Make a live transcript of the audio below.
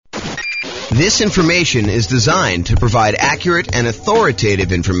This information is designed to provide accurate and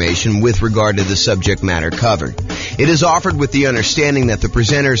authoritative information with regard to the subject matter covered. It is offered with the understanding that the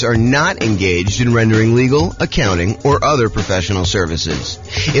presenters are not engaged in rendering legal, accounting, or other professional services.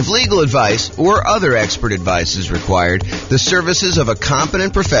 If legal advice or other expert advice is required, the services of a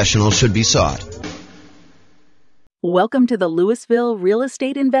competent professional should be sought. Welcome to the Louisville Real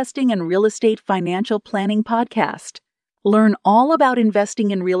Estate Investing and Real Estate Financial Planning Podcast. Learn all about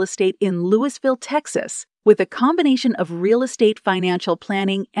investing in real estate in Louisville, Texas, with a combination of real estate financial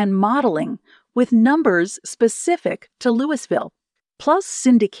planning and modeling with numbers specific to Louisville, plus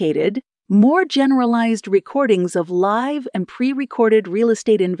syndicated, more generalized recordings of live and pre-recorded real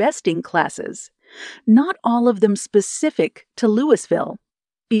estate investing classes, not all of them specific to Louisville.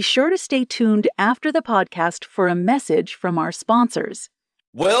 Be sure to stay tuned after the podcast for a message from our sponsors.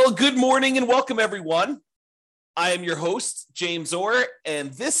 Well, good morning and welcome, everyone. I am your host, James Orr,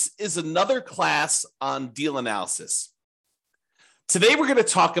 and this is another class on deal analysis. Today, we're going to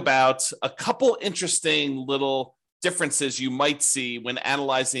talk about a couple interesting little differences you might see when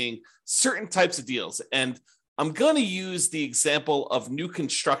analyzing certain types of deals. And I'm going to use the example of new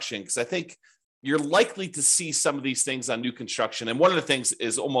construction because I think you're likely to see some of these things on new construction. And one of the things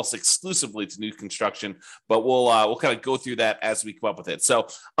is almost exclusively to new construction, but we'll kind of go through that as we come up with it. So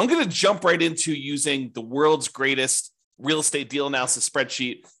I'm going to jump right into using the world's greatest real estate deal analysis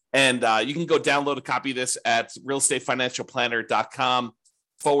spreadsheet. And you can go download a copy of this at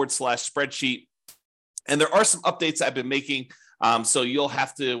realestatefinancialplanner.com/spreadsheet. And there are some updates I've been making. So you'll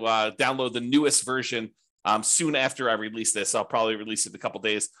have to download the newest version soon after I release this. I'll probably release it in a couple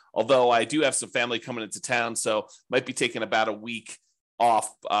days, although I do have some family coming into town, so might be taking about a week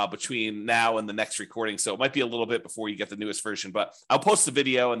off between now and the next recording. So it might be a little bit before you get the newest version, but I'll post the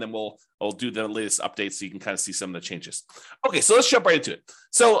video and then we'll do the latest updates so you can kind of see some of the changes. Okay, so let's jump right into it.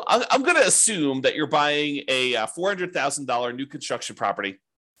 So I'm going to assume that you're buying a $400,000 new construction property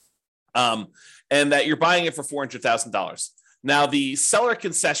and that you're buying it for $400,000. Now, the seller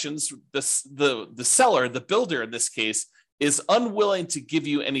concessions, the seller, the builder in this case, is unwilling to give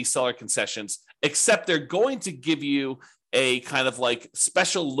you any seller concessions, except they're going to give you a kind of like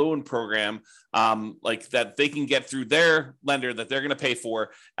special loan program like that they can get through their lender that they're going to pay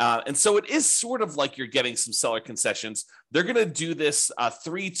for. And so it is sort of like you're getting some seller concessions. They're going to do this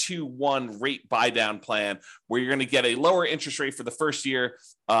 3-2-1 rate buy down plan where you're going to get a lower interest rate for the first year,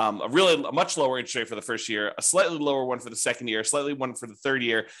 a much lower interest rate for the first year, a slightly lower one for the second year, a slightly one for the third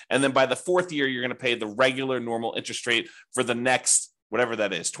year. And then by the fourth year, you're going to pay the regular normal interest rate for the next, whatever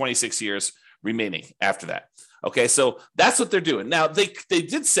that is, 26 years remaining after that. Okay, so that's what they're doing. Now, they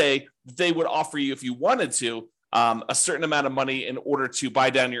did say they would offer you, if you wanted to, a certain amount of money in order to buy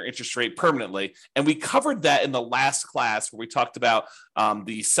down your interest rate permanently. And we covered that in the last class where we talked about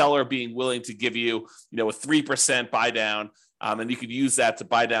the seller being willing to give you, a 3% buy down, and you could use that to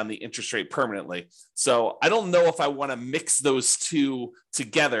buy down the interest rate permanently. So I don't know if I want to mix those two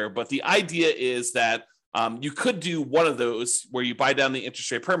together, but the idea is that you could do one of those where you buy down the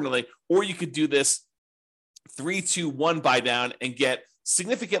interest rate permanently, or you could do this 3-2-1 buy down and get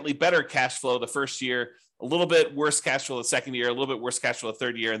significantly better cash flow the first year, a little bit worse cash flow the second year, a little bit worse cash flow the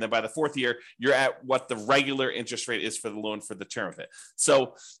third year. And then by the fourth year, you're at what the regular interest rate is for the loan for the term of it.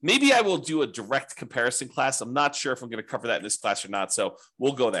 So maybe I will do a direct comparison class. I'm not sure if I'm going to cover that in this class or not. So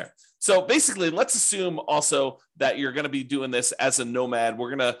we'll go there. So basically, let's assume also that you're going to be doing this as a nomad.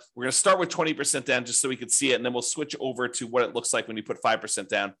 We're going to start with 20% down just so we can see it. And then we'll switch over to what it looks like when you put 5%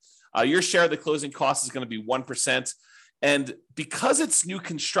 down. Your share of the closing cost is going to be 1%. And because it's new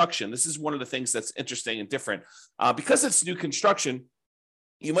construction, this is one of the things that's interesting and different. Because it's new construction,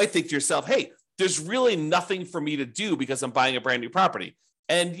 you might think to yourself, hey, there's really nothing for me to do because I'm buying a brand new property.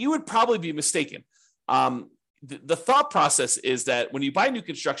 And you would probably be mistaken. The thought process is that when you buy new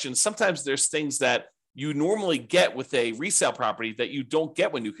construction, sometimes there's things that you normally get with a resale property that you don't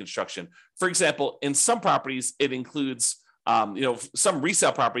get with new construction. For example, in some properties, it includes some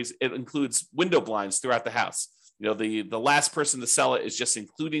resale properties, it includes window blinds throughout the house. The last person to sell it is just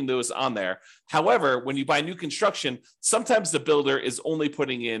including those on there. However, when you buy new construction, sometimes the builder is only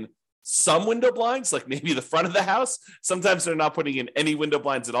putting in some window blinds, like maybe the front of the house. Sometimes they're not putting in any window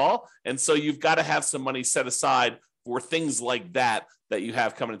blinds at all. And so you've got to have some money set aside for things like that you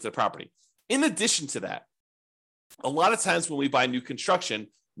have coming into the property. In addition to that, a lot of times when we buy new construction,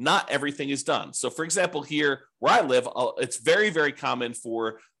 not everything is done. So for example, here where I live, it's very, very common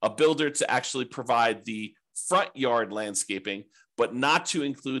for a builder to actually provide the front yard landscaping, but not to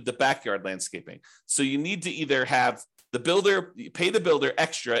include the backyard landscaping. So you need to either have the builder, pay the builder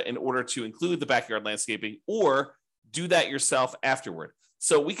extra in order to include the backyard landscaping, or do that yourself afterward.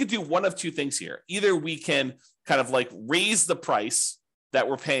 So we could do one of two things here. Either we can kind of like raise the price that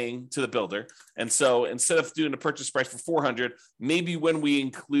we're paying to the builder. And so instead of doing a purchase price for 400, maybe when we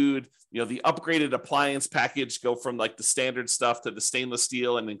include, the upgraded appliance package, go from like the standard stuff to the stainless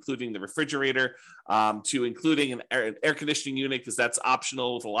steel and including the refrigerator, to including an air conditioning unit, because that's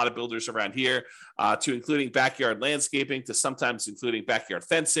optional with a lot of builders around here, to including backyard landscaping, to sometimes including backyard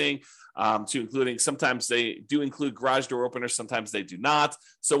fencing, to including, sometimes they do include garage door openers, sometimes they do not.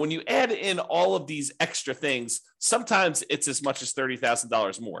 So when you add in all of these extra things, sometimes it's as much as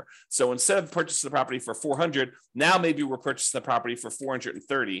 $30,000 more. So instead of purchasing the property for 400, now maybe we're purchasing the property for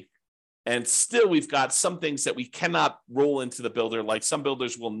 430. And still we've got some things that we cannot roll into the builder. Like some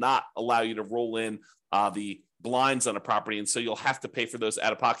builders will not allow you to roll in the blinds on a property. And so you'll have to pay for those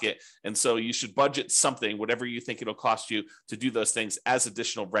out of pocket. And so you should budget something, whatever you think it'll cost you to do those things, as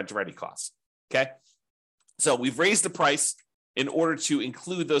additional rent ready costs. Okay. So we've raised the price in order to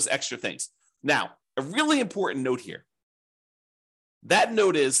include those extra things. Now, a really important note here. That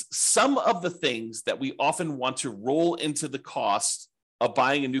note is some of the things that we often want to roll into the cost of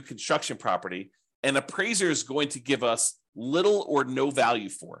buying a new construction property, an appraiser is going to give us little or no value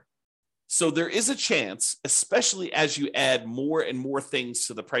for. So there is a chance, especially as you add more and more things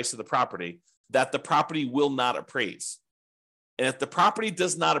to the price of the property, that the property will not appraise. And if the property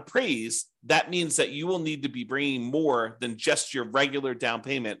does not appraise, that means that you will need to be bringing more than just your regular down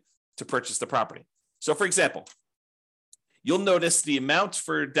payment to purchase the property. So for example, you'll notice the amount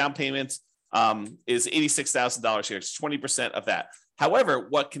for down payment is $86,000 here. It's 20% of that. However,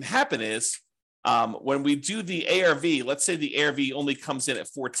 what can happen is when we do the ARV, let's say the ARV only comes in at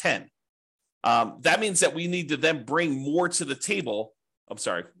 410. That means that we need to then bring more to the table. I'm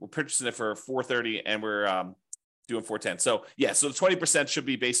sorry, we're purchasing it for 430 and we're doing 410. So yeah, so the 20% should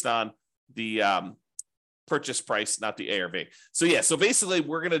be based on the purchase price, not the ARV. So yeah, so basically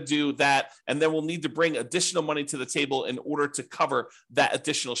we're going to do that, and then we'll need to bring additional money to the table in order to cover that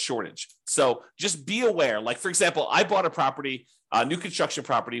additional shortage. So just be aware. Like for example, I bought a property, a new construction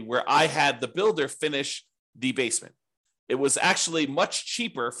property, where I had the builder finish the basement. It was actually much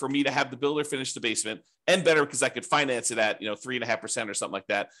cheaper for me to have the builder finish the basement, and better because I could finance it at 3.5% or something like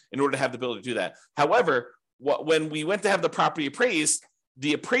that in order to have the builder do that. However, when we went to have the property appraised,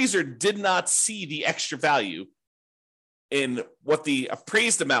 the appraiser did not see the extra value in what the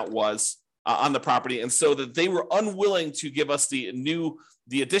appraised amount was on the property. And so that they were unwilling to give us the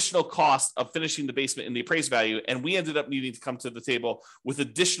additional cost of finishing the basement in the appraised value. And we ended up needing to come to the table with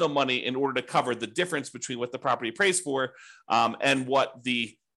additional money in order to cover the difference between what the property appraised for and what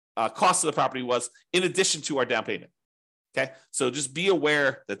the cost of the property was, in addition to our down payment. Okay. So just be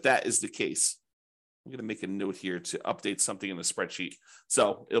aware that that is the case. I'm going to make a note here to update something in the spreadsheet,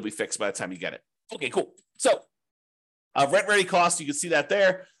 so it'll be fixed by the time you get it. Okay, cool. So rent ready cost, you can see that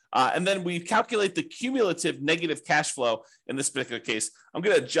there. And then we calculate the cumulative negative cash flow in this particular case. I'm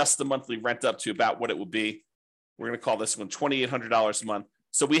going to adjust the monthly rent up to about what it would be. We're going to call this one $2,800 a month.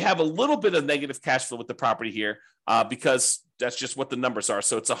 So we have a little bit of negative cash flow with the property here because that's just what the numbers are.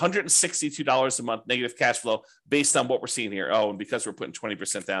 So it's $162 a month negative cash flow based on what we're seeing here. Oh, and because we're putting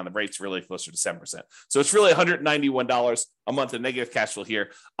 20% down, the rate's really closer to 7%. So it's really $191 a month of negative cash flow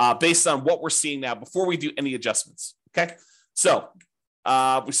here based on what we're seeing now before we do any adjustments. Okay. So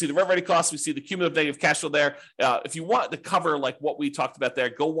we see the rent ready costs. We see the cumulative negative cash flow there. If you want to cover like what we talked about there,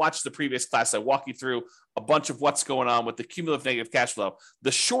 go watch the previous class. I walk you through a bunch of what's going on with the cumulative negative cash flow.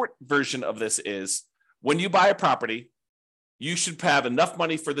 The short version of this is when you buy a property, you should have enough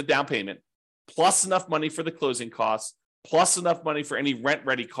money for the down payment, plus enough money for the closing costs, plus enough money for any rent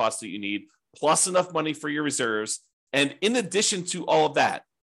ready costs that you need, plus enough money for your reserves. And in addition to all of that,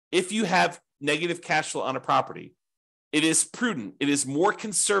 if you have negative cash flow on a property, it is prudent, it is more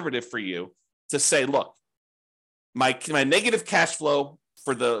conservative for you to say, look, my negative cash flow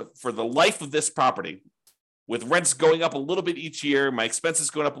for the life of this property, with rents going up a little bit each year, my expenses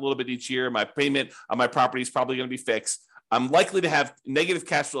going up a little bit each year, my payment on my property is probably going to be fixed. I'm likely to have negative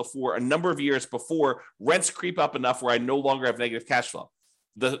cash flow for a number of years before rents creep up enough where I no longer have negative cash flow.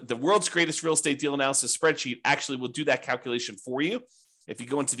 The world's greatest real estate deal analysis spreadsheet actually will do that calculation for you. If you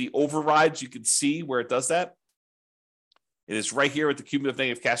go into the overrides, you can see where it does that. It is right here with the cumulative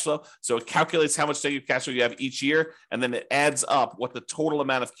negative cash flow. So it calculates how much negative cash flow you have each year, and then it adds up what the total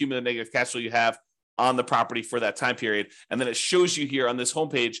amount of cumulative negative cash flow you have on the property for that time period. And then it shows you here on this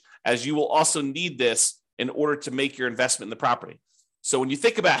homepage, as you will also need this in order to make your investment in the property. So when you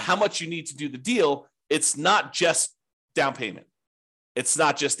think about how much you need to do the deal, it's not just down payment. It's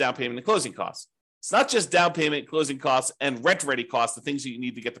not just down payment and closing costs. It's not just down payment, closing costs, and rent ready costs, the things that you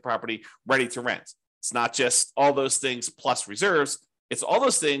need to get the property ready to rent. It's not just all those things plus reserves. It's all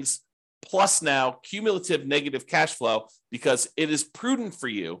those things plus now cumulative negative cash flow, because it is prudent for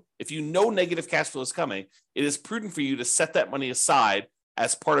you, if you know negative cash flow is coming, it is prudent for you to set that money aside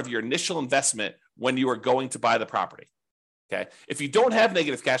as part of your initial investment when you are going to buy the property. Okay. If you don't have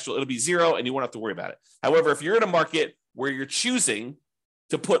negative cash flow, it'll be zero and you won't have to worry about it. However, if you're in a market where you're choosing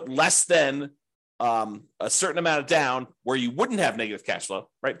to put less than a certain amount of down where you wouldn't have negative cash flow,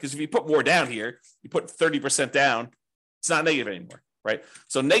 right? Because if you put more down here, you put 30% down, it's not negative anymore, right?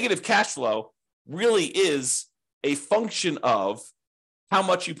 So negative cash flow really is a function of how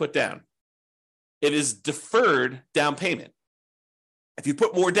much you put down. It is deferred down payment. If you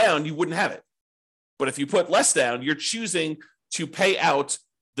put more down, you wouldn't have it. But if you put less down, you're choosing to pay out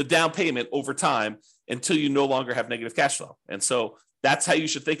the down payment over time until you no longer have negative cash flow. And so that's how you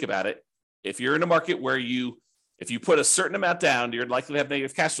should think about it. If you're in a market where if you put a certain amount down, you're likely to have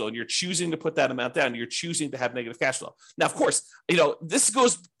negative cash flow, and you're choosing to put that amount down, you're choosing to have negative cash flow. Now, of course,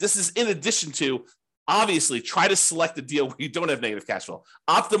 this is in addition to, obviously, try to select a deal where you don't have negative cash flow.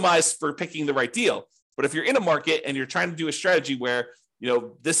 Optimize for picking the right deal. But if you're in a market and you're trying to do a strategy where,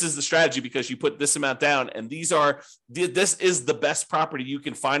 this is the strategy because you put this amount down, and this is the best property you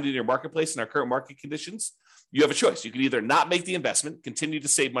can find in your marketplace in our current market conditions, you have a choice. You can either not make the investment, continue to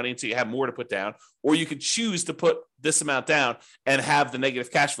save money until you have more to put down, or you can choose to put this amount down and have the negative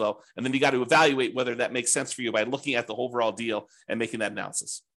cash flow. And then you got to evaluate whether that makes sense for you by looking at the overall deal and making that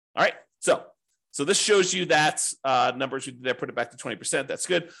analysis. All right. So this shows you that numbers there, put it back to 20%. That's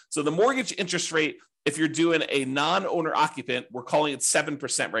good. So the mortgage interest rate, if you're doing a non-owner occupant, we're calling it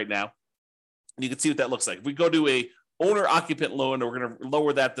 7% right now. And you can see what that looks like. If we go to a owner occupant loan, we're going to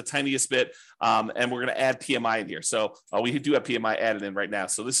lower that the tiniest bit, and we're going to add PMI in here. So we do have PMI added in right now.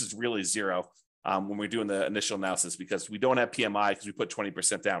 So this is really zero when we're doing the initial analysis, because we don't have PMI because we put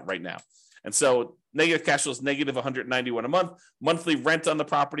 20% down right now. And so negative cash flow is negative $191 a month. Monthly rent on the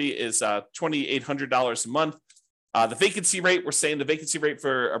property is $2,800 a month. The vacancy rate, we're saying the vacancy rate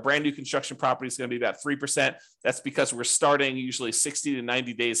for a brand new construction property is going to be about 3%. That's because we're starting usually 60 to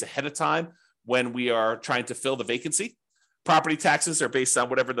 90 days ahead of time when we are trying to fill the vacancy. Property taxes are based on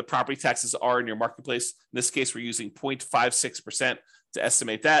whatever the property taxes are in your marketplace. In this case, we're using 0.56% to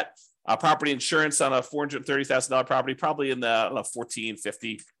estimate that. Property insurance on a $430,000 property, probably in the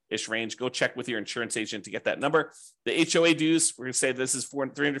 $1,450-ish range. Go check with your insurance agent to get that number. The HOA dues, we're going to say this is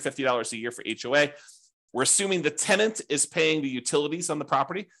 $350 a year for HOA. We're assuming the tenant is paying the utilities on the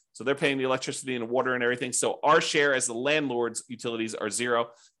property. So they're paying the electricity and water and everything. So our share as the landlord's utilities are zero.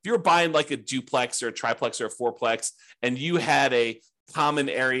 If you're buying like a duplex or a triplex or a fourplex, and you had a common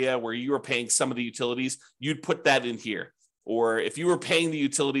area where you were paying some of the utilities, you'd put that in here. Or if you were paying the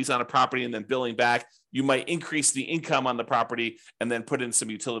utilities on a property and then billing back, you might increase the income on the property and then put in some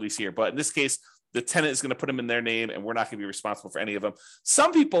utilities here. But in this case, the tenant is going to put them in their name, and we're not going to be responsible for any of them.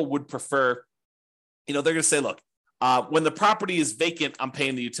 Some people would prefer, they're going to say, look, when the property is vacant, I'm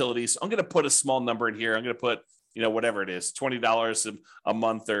paying the utilities. I'm going to put a small number in here. I'm going to put, whatever it is, $20 a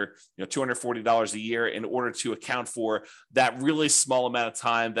month or, $240 a year in order to account for that really small amount of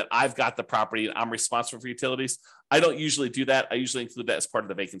time that I've got the property and I'm responsible for utilities. I don't usually do that. I usually include that as part of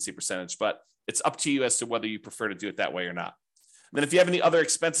the vacancy percentage, but it's up to you as to whether you prefer to do it that way or not. And then if you have any other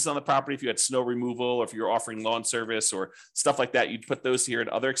expenses on the property, if you had snow removal, or if you're offering lawn service or stuff like that, you'd put those here in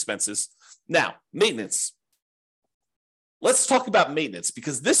other expenses. Now, maintenance. Let's talk about maintenance,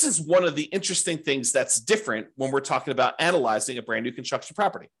 because this is one of the interesting things that's different when we're talking about analyzing a brand new construction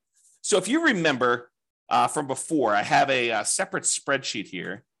property. So if you remember from before, I have a separate spreadsheet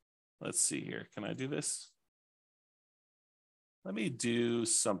here. Let's see here. Can I do this? Let me do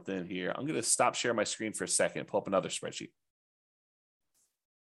something here. I'm going to stop sharing my screen for a second, pull up another spreadsheet.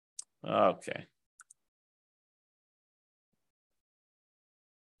 Okay.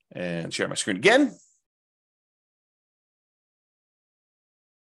 And share my screen again.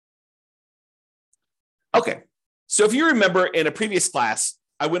 Okay, so if you remember in a previous class,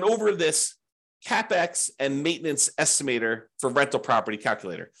 I went over this CapEx and maintenance estimator for rental property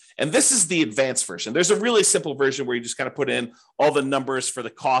calculator. And this is the advanced version. There's a really simple version where you just kind of put in all the numbers for the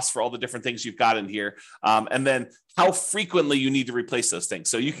costs for all the different things you've got in here, and then how frequently you need to replace those things.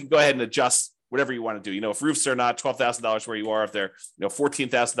 So you can go ahead and adjust whatever you want to do. If roofs are not $12,000 where you are, if they're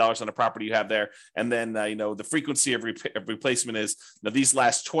 $14,000 on a property you have there, and then the frequency of replacement is these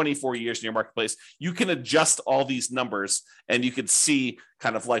last 24 years in your marketplace, you can adjust all these numbers and you can see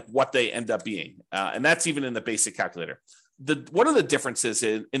kind of like what they end up being, and that's even in the basic calculator. One of the differences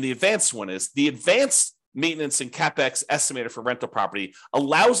in the advanced one is the advanced maintenance and CapEx estimator for rental property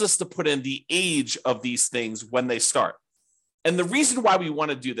allows us to put in the age of these things when they start. And the reason why we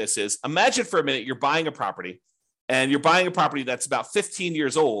want to do this is, imagine for a minute you're buying a property and you're buying a property that's about 15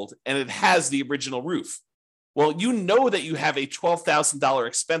 years old and it has the original roof. Well, you know that you have a $12,000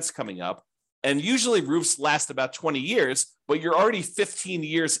 expense coming up, and usually roofs last about 20 years, but you're already 15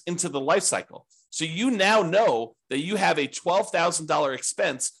 years into the life cycle. So you now know that you have a $12,000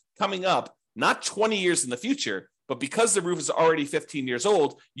 expense coming up, not 20 years in the future, but because the roof is already 15 years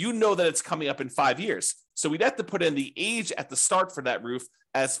old, you know that it's coming up in 5 years. So we'd have to put in the age at the start for that roof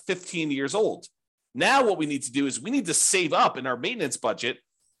as 15 years old. Now what we need to do is we need to save up in our maintenance budget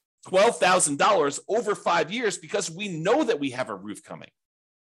 $12,000 over 5 years because we know that we have a roof coming,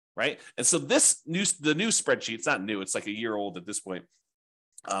 right? And so the new spreadsheet, it's not new, it's like a year old at this point.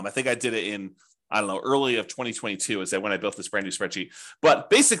 I think I did it in, early of 2022 is when I built this brand new spreadsheet. But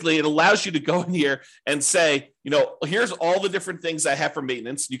basically, it allows you to go in here and say, here's all the different things I have for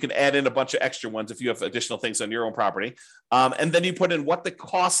maintenance. You can add in a bunch of extra ones if you have additional things on your own property. And then you put in what the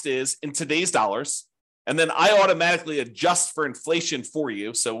cost is in today's dollars. And then I automatically adjust for inflation for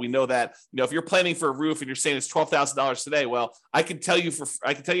you. So we know that, if you're planning for a roof and you're saying it's $12,000 today, well, I can tell you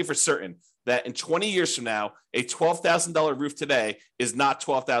for certain that in 20 years from now, a $12,000 roof today is not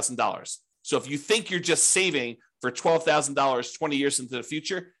 $12,000. So if you think you're just saving for $12,000 20 years into the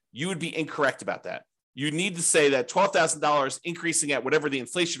future, you would be incorrect about that. You need to say that $12,000 increasing at whatever the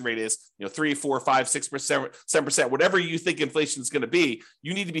inflation rate is, 3, 4, 5, 6%, 7%, whatever you think inflation is going to be,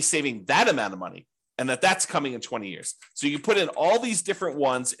 you need to be saving that amount of money, and that's coming in 20 years. So you put in all these different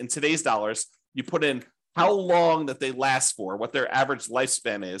ones in today's dollars. You put in how long that they last for, what their average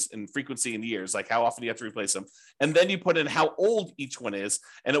lifespan is in frequency in years, like how often you have to replace them. And then you put in how old each one is,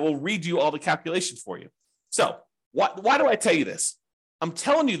 and it will redo all the calculations for you. So why do I tell you this? I'm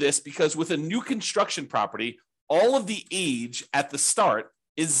telling you this because with a new construction property, all of the age at the start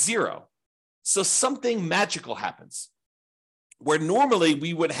is 0. So something magical happens where normally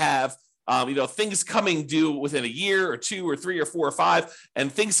we would have things coming due within a year or 2 or 3 or 4 or 5, and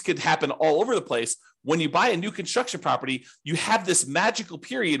things could happen all over the place. When you buy a new construction property, you have this magical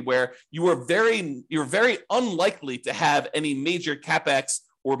period where you're very unlikely to have any major CapEx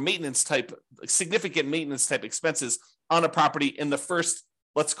or significant maintenance type expenses on a property in the first,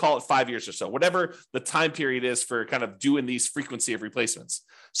 let's call it 5 years or so, whatever the time period is for kind of doing these frequency of replacements.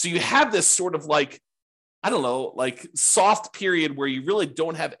 So you have this sort of soft period where you really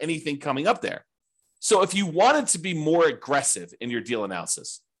don't have anything coming up there. So if you wanted to be more aggressive in your deal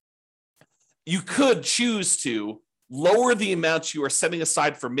analysis, you could choose to lower the amounts you are setting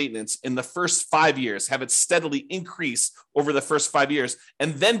aside for maintenance in the first 5 years, have it steadily increase over the first 5 years,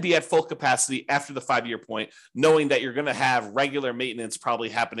 and then be at full capacity after the 5-year point, knowing that you're going to have regular maintenance probably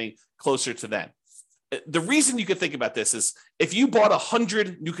happening closer to then. The reason you could think about this is if you bought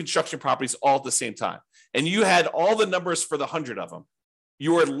 100 new construction properties all at the same time, and you had all the numbers for the 100 of them,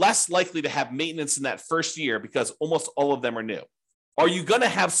 you are less likely to have maintenance in that first year because almost all of them are new. Are you going to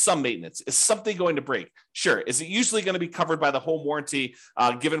have some maintenance? Is something going to break? Sure. Is it usually going to be covered by the home warranty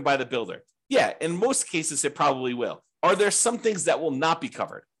given by the builder? Yeah, in most cases, it probably will. Are there some things that will not be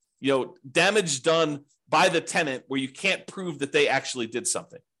covered? Damage done by the tenant where you can't prove that they actually did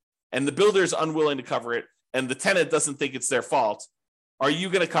something, and the builder is unwilling to cover it, and the tenant doesn't think it's their fault. Are you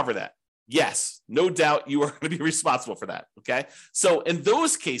going to cover that? Yes, no doubt you are going to be responsible for that. Okay. So in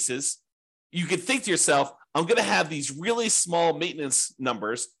those cases, you could think to yourself, I'm going to have these really small maintenance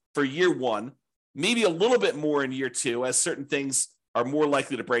numbers for year 1, maybe a little bit more in year 2, as certain things are more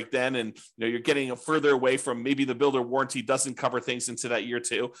likely to break then. And you're getting further away from maybe the builder warranty doesn't cover things into that year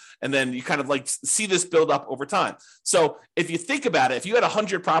 2. And then you kind of see this build up over time. So if you think about it, if you had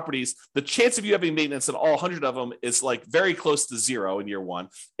 100 properties, the chance of you having maintenance in all 100 of them is very close to 0 in year 1.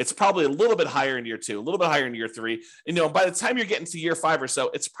 It's probably a little bit higher in year 2, a little bit higher in year 3. And by the time you're getting to year 5 or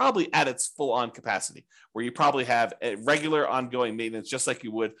so, it's probably at its full on capacity where you probably have a regular ongoing maintenance, just like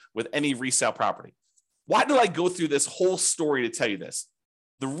you would with any resale property. Why do I go through this whole story to tell you this?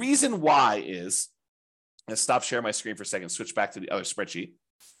 The reason why is, let's stop sharing my screen for a second, switch back to the other spreadsheet.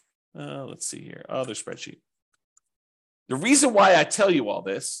 Let's see here, other spreadsheet. The reason why I tell you all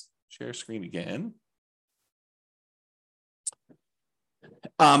this, share screen again,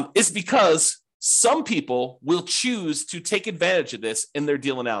 is because some people will choose to take advantage of this in their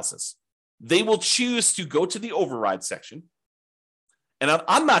deal analysis. They will choose to go to the override section. And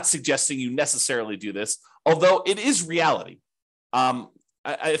I'm not suggesting you necessarily do this, although it is reality.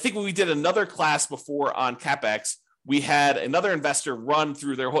 I think when we did another class before on CapEx, we had another investor run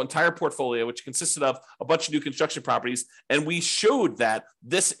through their whole entire portfolio, which consisted of a bunch of new construction properties. And we showed that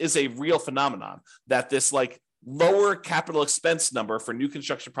this is a real phenomenon, that this lower capital expense number for new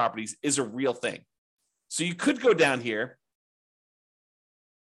construction properties is a real thing. So you could go down here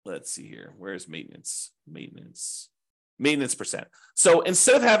let's see here. Where's maintenance? Maintenance percent. So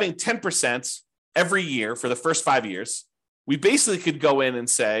instead of having 10% every year for the first 5 years, we basically could go in and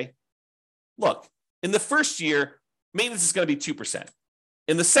say, look, in the first year, maintenance is going to be 2%.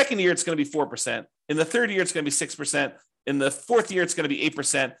 In the second year, it's going to be 4%. In the third year, it's going to be 6%. In the fourth year, it's going to be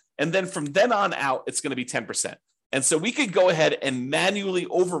 8%. And then from then on out, it's going to be 10%. And so we could go ahead and manually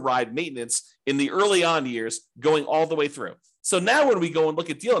override maintenance in the early on years going all the way through. So now when we go and look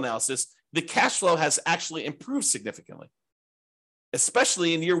at deal analysis, the cash flow has actually improved significantly,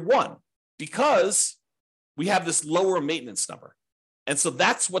 especially in year one, because we have this lower maintenance number. And so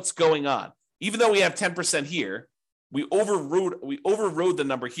that's what's going on. Even though we have 10% here, we overrode the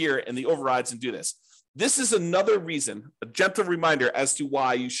number here in the overrides and do this. This is another reason, a gentle reminder as to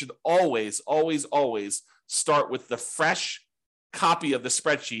why you should always, always, always start with the fresh copy of the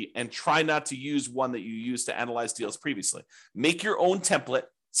spreadsheet and try not to use one that you used to analyze deals previously. Make your own template,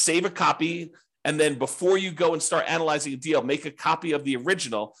 save a copy, and then before you go and start analyzing a deal, make a copy of the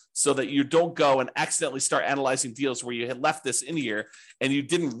original so that you don't go and accidentally start analyzing deals where you had left this in here and you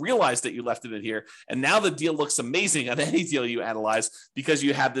didn't realize that you left it in here. And now the deal looks amazing on any deal you analyze because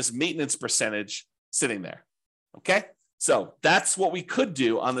you have this maintenance percentage sitting there. Okay? So that's what we could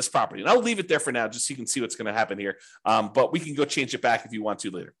do on this property. And I'll leave it there for now just so you can see what's going to happen here. But we can go change it back if you want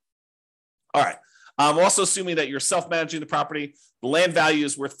to later. All right. I'm also assuming that you're self-managing the property. The land value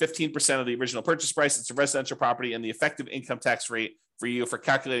is worth 15% of the original purchase price. It's a residential property, and the effective income tax rate for you for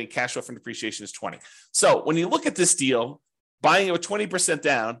calculating cash flow from depreciation is 20. So when you look at this deal, buying it with 20%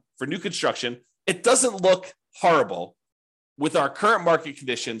 down for new construction, it doesn't look horrible with our current market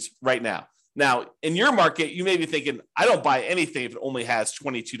conditions right now. Now, in your market, you may be thinking, I don't buy anything if it only has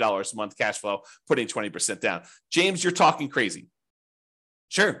 $22 a month cash flow, putting 20% down. James, you're talking crazy.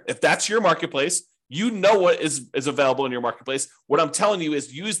 Sure, if that's your marketplace, you know what is available in your marketplace. What I'm telling you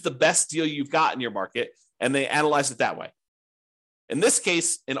is use the best deal you've got in your market, and they analyze it that way. In this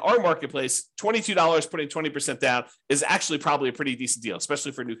case, in our marketplace, $22 putting 20% down is actually probably a pretty decent deal,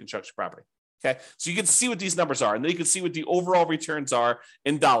 especially for new construction property. Okay, so you can see what these numbers are, and then you can see what the overall returns are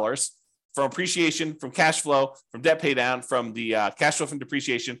in dollars from appreciation, from cash flow, from debt pay down, from the cash flow from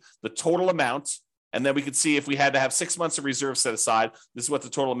depreciation, the total amount. And then we could see if we had to have 6 months of reserves set aside, this is what the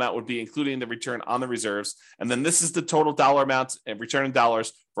total amount would be, including the return on the reserves. And then this is the total dollar amount and return in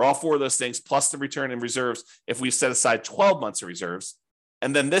dollars for all four of those things, plus the return in reserves if we set aside 12 months of reserves.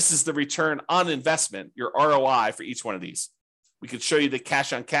 And then this is the return on investment, your ROI for each one of these. We could show you the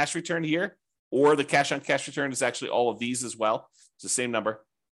cash on cash return here, or the cash on cash return is actually all of these as well. It's the same number.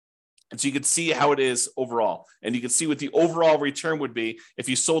 And so you can see how it is overall. And you can see what the overall return would be if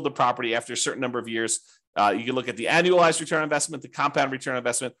you sold the property after a certain number of years. You can look at the annualized return on investment, the compound return on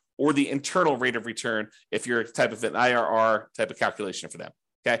investment, or the internal rate of return if you're type of an IRR type of calculation for them.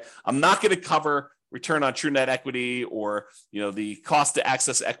 Okay. I'm not going to cover return on true net equity or the cost to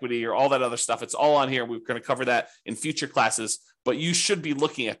access equity or all that other stuff. It's all on here. We're going to cover that in future classes, but you should be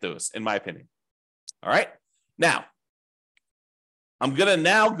looking at those, in my opinion. All right. Now, I'm going to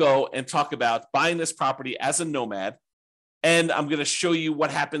now go and talk about buying this property as a nomad, and I'm going to show you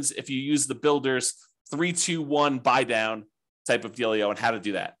what happens if you use the builder's 3-2-1 buy down type of dealio and how to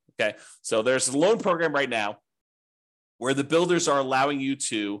do that. Okay, so there's a loan program right now where the builders are allowing you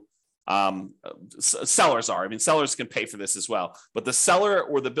to, sellers are. I mean, sellers can pay for this as well, but the seller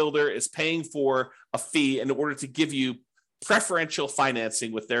or the builder is paying for a fee in order to give you preferential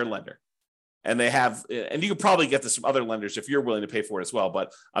financing with their lender. And they have, and you could probably get this from other lenders if you're willing to pay for it as well.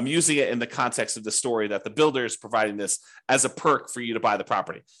 But I'm using it in the context of the story that the builder is providing this as a perk for you to buy the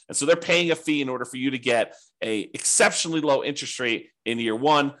property. And so they're paying a fee in order for you to get a exceptionally low interest rate in year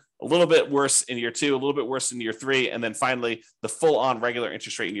one, a little bit worse in year two, a little bit worse in year three, and then finally the full on regular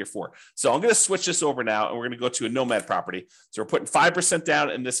interest rate in year four. So I'm going to switch this over now, and we're going to go to a nomad property. So we're putting 5% down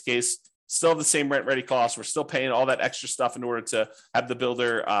in this case, still have the same rent ready costs. We're still paying all that extra stuff in order to have the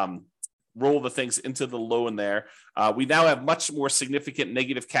builder, roll the things into the loan there. We now have much more significant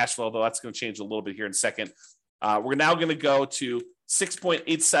negative cash flow, though that's going to change a little bit here in a second. We're now going to go to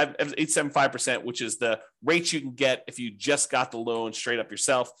 6.875%, which is the rate you can get if you just got the loan straight up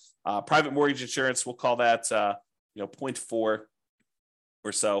yourself. Private mortgage insurance, we'll call that 0.4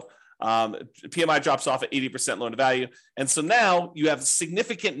 or so. PMI drops off at 80% loan to value. And so now you have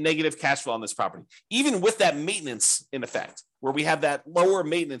significant negative cash flow on this property, even with that maintenance in effect, where we have that lower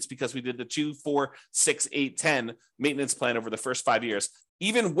maintenance because we did the 2, 4, 6, 8, 10 maintenance plan over the first 5 years.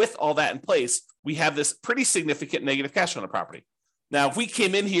 Even with all that in place, we have this pretty significant negative cash on the property. Now, if we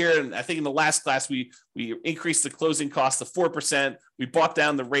came in here, and I think in the last class, we increased the closing cost to 4%. We brought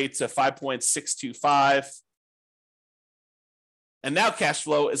down the rate to 5.625. And now cash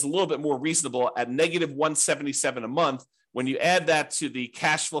flow is a little bit more reasonable at negative 177 a month. When you add that to the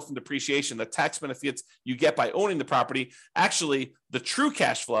cash flow from depreciation, the tax benefits you get by owning the property, actually the true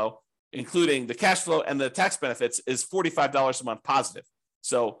cash flow, including the cash flow and the tax benefits, is $45 a month positive.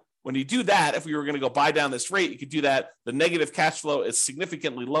 So when you do that, if we were going to go buy down this rate, you could do that. The negative cash flow is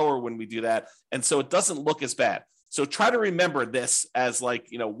significantly lower when we do that. And so it doesn't look as bad. So try to remember this as like,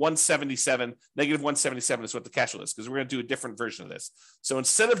 177, negative 177 is what the cash flow is, because we're going to do a different version of this. So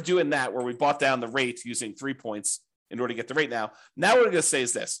instead of doing that, where we bought down the rate using 3 points in order to get the rate now what we're going to say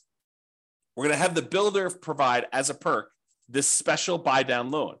is this. We're going to have the builder provide as a perk this special buy down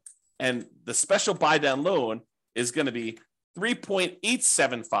loan. And the special buy down loan is going to be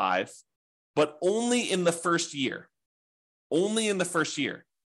 3.875, but only in the first year. Only in the first year.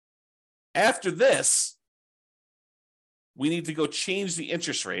 After this, we need to go change the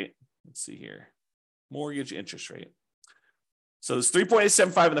interest rate. Let's see here. Mortgage interest rate. So it's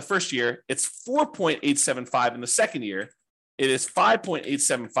 3.875 in the first year. It's 4.875 in the second year. It is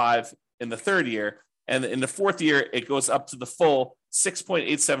 5.875 in the third year. And in the fourth year, it goes up to the full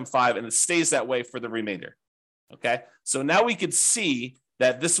 6.875, and it stays that way for the remainder. Okay. So now we can see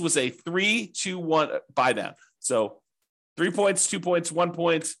that this was a 3-2-1 buy down. So 3 points, 2 points, 1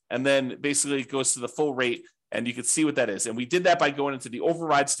 point, and then basically it goes to the full rate. And you can see what that is. And we did that by going into the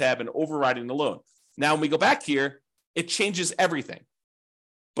overrides tab and overriding the loan. Now, when we go back here, it changes everything.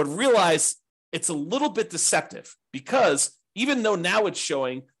 But realize it's a little bit deceptive, because even though now it's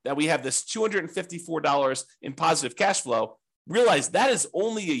showing that we have this $254 in positive cash flow, realize that is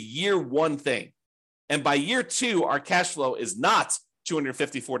only a year one thing. And by year two, our cash flow is not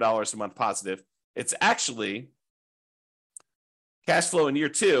 $254 a month positive. It's actually cash flow in year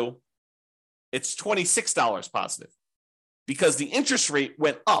two, it's $26 positive, because the interest rate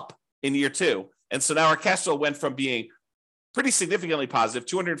went up in year two. And so now our cash flow went from being pretty significantly positive,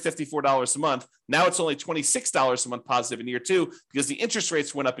 $254 a month. Now it's only $26 a month positive in year two, because the interest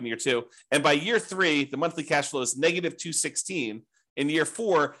rates went up in year two. And by year three, the monthly cash flow is negative $216. In year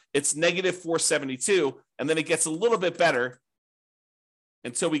four, it's negative $472. And then it gets a little bit better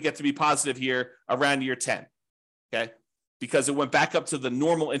until we get to be positive here around year 10. Okay. Because it went back up to the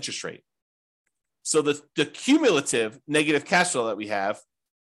normal interest rate. So the cumulative negative cash flow that we have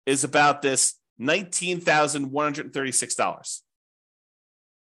is about this $19,136.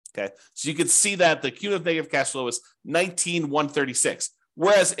 Okay. So you can see that the cumulative negative cash flow is $19,136.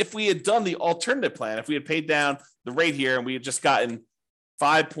 Whereas if we had done the alternative plan, if we had paid down the rate here and we had just gotten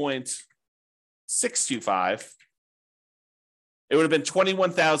 5.625, it would have been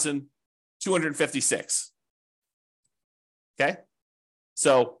 $21,256. Okay.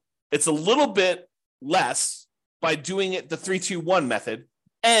 So it's a little bit less by doing it the 3-2-1 method.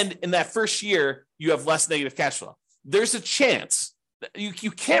 And in that first year, you have less negative cash flow. There's a chance,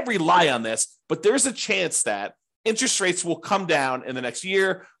 you can't rely on this, but there's a chance that interest rates will come down in the next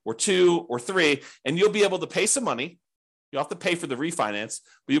year or two or three, and you'll be able to pay some money. You'll have to pay for the refinance,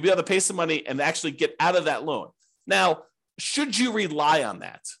 but you'll be able to pay some money and actually get out of that loan. Now, should you rely on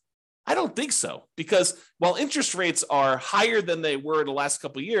that? I don't think so, because while interest rates are higher than they were in the last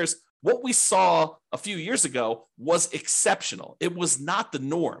couple of years, what we saw a few years ago was exceptional. It was not the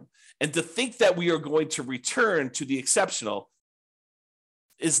norm. And to think that we are going to return to the exceptional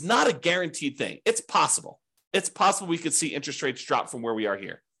is not a guaranteed thing. It's possible. It's possible we could see interest rates drop from where we are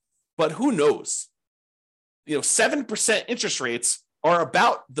here. But who knows? 7% interest rates are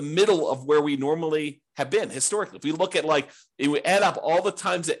about the middle of where we normally have been historically. If we look at if we add up all the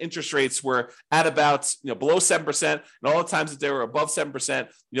times that interest rates were at about, below 7% and all the times that they were above 7%,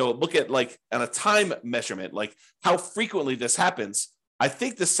 look at on a time measurement, how frequently this happens. I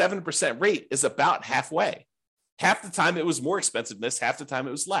think the 7% rate is about halfway. Half the time it was more expensive than this, half the time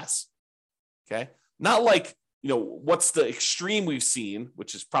it was less. Okay. Not what's the extreme we've seen,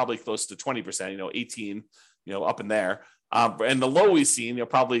 which is probably close to 20%, 18, up in there. And the low we've seen,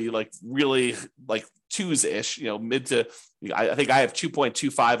 probably really twos-ish, mid to, I think I have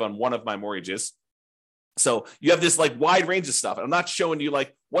 2.25 on one of my mortgages. So you have this wide range of stuff. And I'm not showing you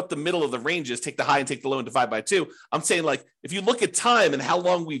what the middle of the range is, take the high and take the low and divide by 2. I'm saying if you look at time and how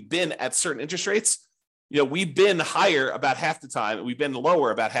long we've been at certain interest rates, we've been higher about half the time and we've been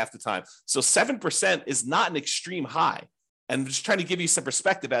lower about half the time. So 7% is not an extreme high. And I'm just trying to give you some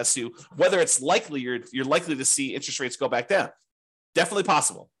perspective as to whether it's likely you're likely to see interest rates go back down. Definitely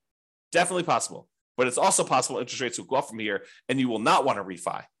possible. Definitely possible. But it's also possible interest rates will go up from here and you will not want to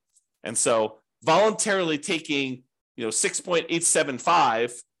refi. And so voluntarily taking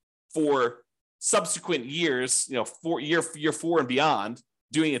 6.875 for subsequent years, for year 4 and beyond,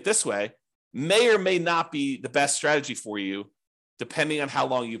 doing it this way may or may not be the best strategy for you, depending on how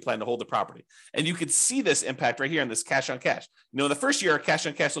long you plan to hold the property. And you can see this impact right here in this cash on cash. In the first year, cash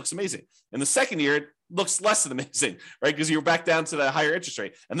on cash looks amazing. In the second year, it looks less than amazing, right? Because you're back down to the higher interest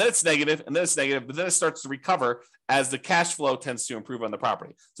rate. And then it's negative, and then it's negative, but then it starts to recover as the cash flow tends to improve on the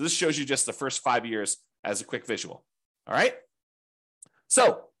property. So this shows you just the first 5 years as a quick visual. All right.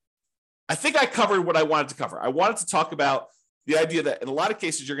 So I think I covered what I wanted to cover. I wanted to talk about the idea that in a lot of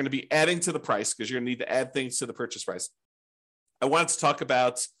cases, you're going to be adding to the price because you're going to need to add things to the purchase price. I wanted to talk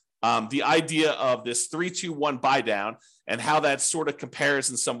about the idea of this 3-2-1 buy down and how that sort of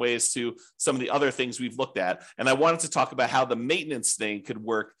compares in some ways to some of the other things we've looked at. And I wanted to talk about how the maintenance thing could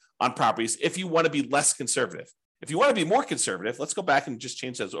work on properties if you want to be less conservative. If you want to be more conservative, let's go back and just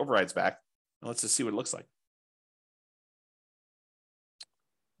change those overrides back. And let's just see what it looks like.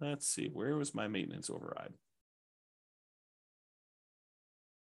 Let's see, where was my maintenance override?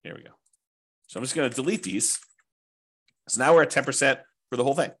 Here we go. So I'm just going to delete these. So now we're at 10% for the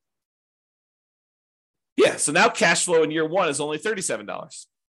whole thing. Yeah, so now cash flow in year one is only $37.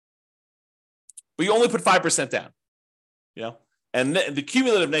 But you only put 5% down. And the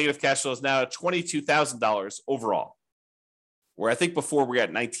cumulative negative cash flow is now at $22,000 overall, where I think before we were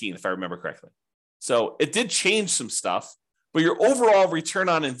at 19, if I remember correctly. So it did change some stuff, but your overall return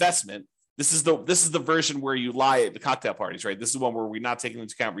on investment, this is the version where you lie at the cocktail parties, right? This is the one where we're not taking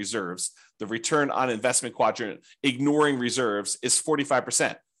into account reserves. The return on investment quadrant, ignoring reserves, is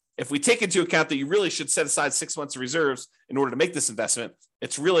 45%. If we take into account that you really should set aside 6 months of reserves in order to make this investment,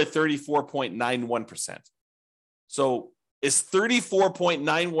 it's really 34.91%. So is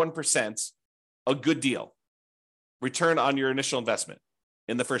 34.91% a good deal? Return on your initial investment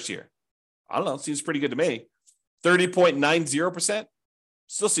in the first year? I don't know. It seems pretty good to me. 30.90%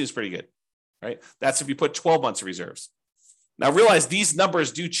 still seems pretty good, right? That's if you put 12 months of reserves. Now realize these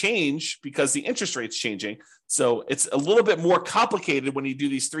numbers do change because the interest rate's changing. So it's a little bit more complicated when you do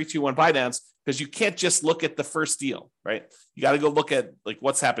these 3-2-1 buy downs because you can't just look at the first deal, right? You got to go look at like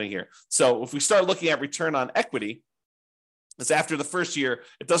what's happening here. So if we start looking at return on equity, it's after the first year,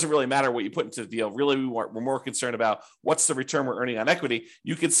 it doesn't really matter what you put into the deal. Really, we're more concerned about what's the return we're earning on equity.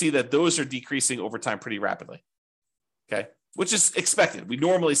 You can see that those are decreasing over time pretty rapidly. Okay, which is expected. We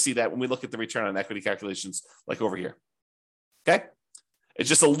normally see that when we look at the return on equity calculations like over here. Okay, it's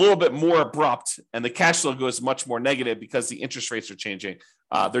just a little bit more abrupt and the cash flow goes much more negative because the interest rates are changing.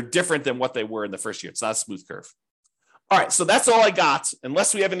 They're different than what they were in the first year. It's not a smooth curve. All right, so that's all I got.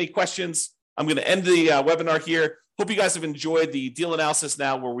 Unless we have any questions, I'm going to end the webinar here. Hope you guys have enjoyed the deal analysis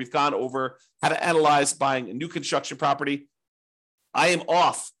now where we've gone over how to analyze buying a new construction property. I am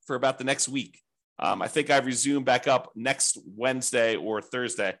off for about the next week. I think I resume back up next Wednesday or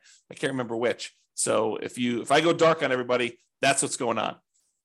Thursday. I can't remember which. So if I go dark on everybody, that's what's going on.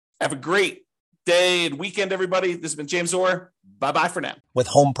 Have a great day and weekend, everybody. This has been James Orr. Bye-bye for now. With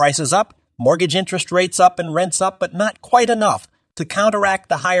home prices up, mortgage interest rates up, and rents up, but not quite enough to counteract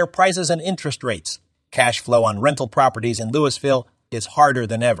the higher prices and interest rates, cash flow on rental properties in Louisville is harder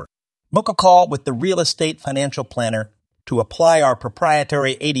than ever. Book a call with the Real Estate Financial Planner to apply our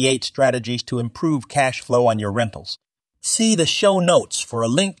proprietary 88 strategies to improve cash flow on your rentals. See the show notes for a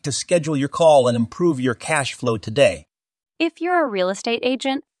link to schedule your call and improve your cash flow today. If you're a real estate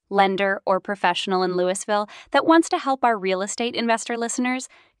agent, lender, or professional in Louisville that wants to help our real estate investor listeners,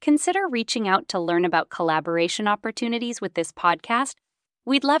 consider reaching out to learn about collaboration opportunities with this podcast.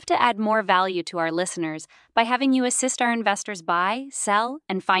 We'd love to add more value to our listeners by having you assist our investors buy, sell,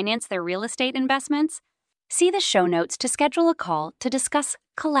 and finance their real estate investments. See the show notes to schedule a call to discuss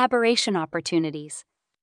collaboration opportunities.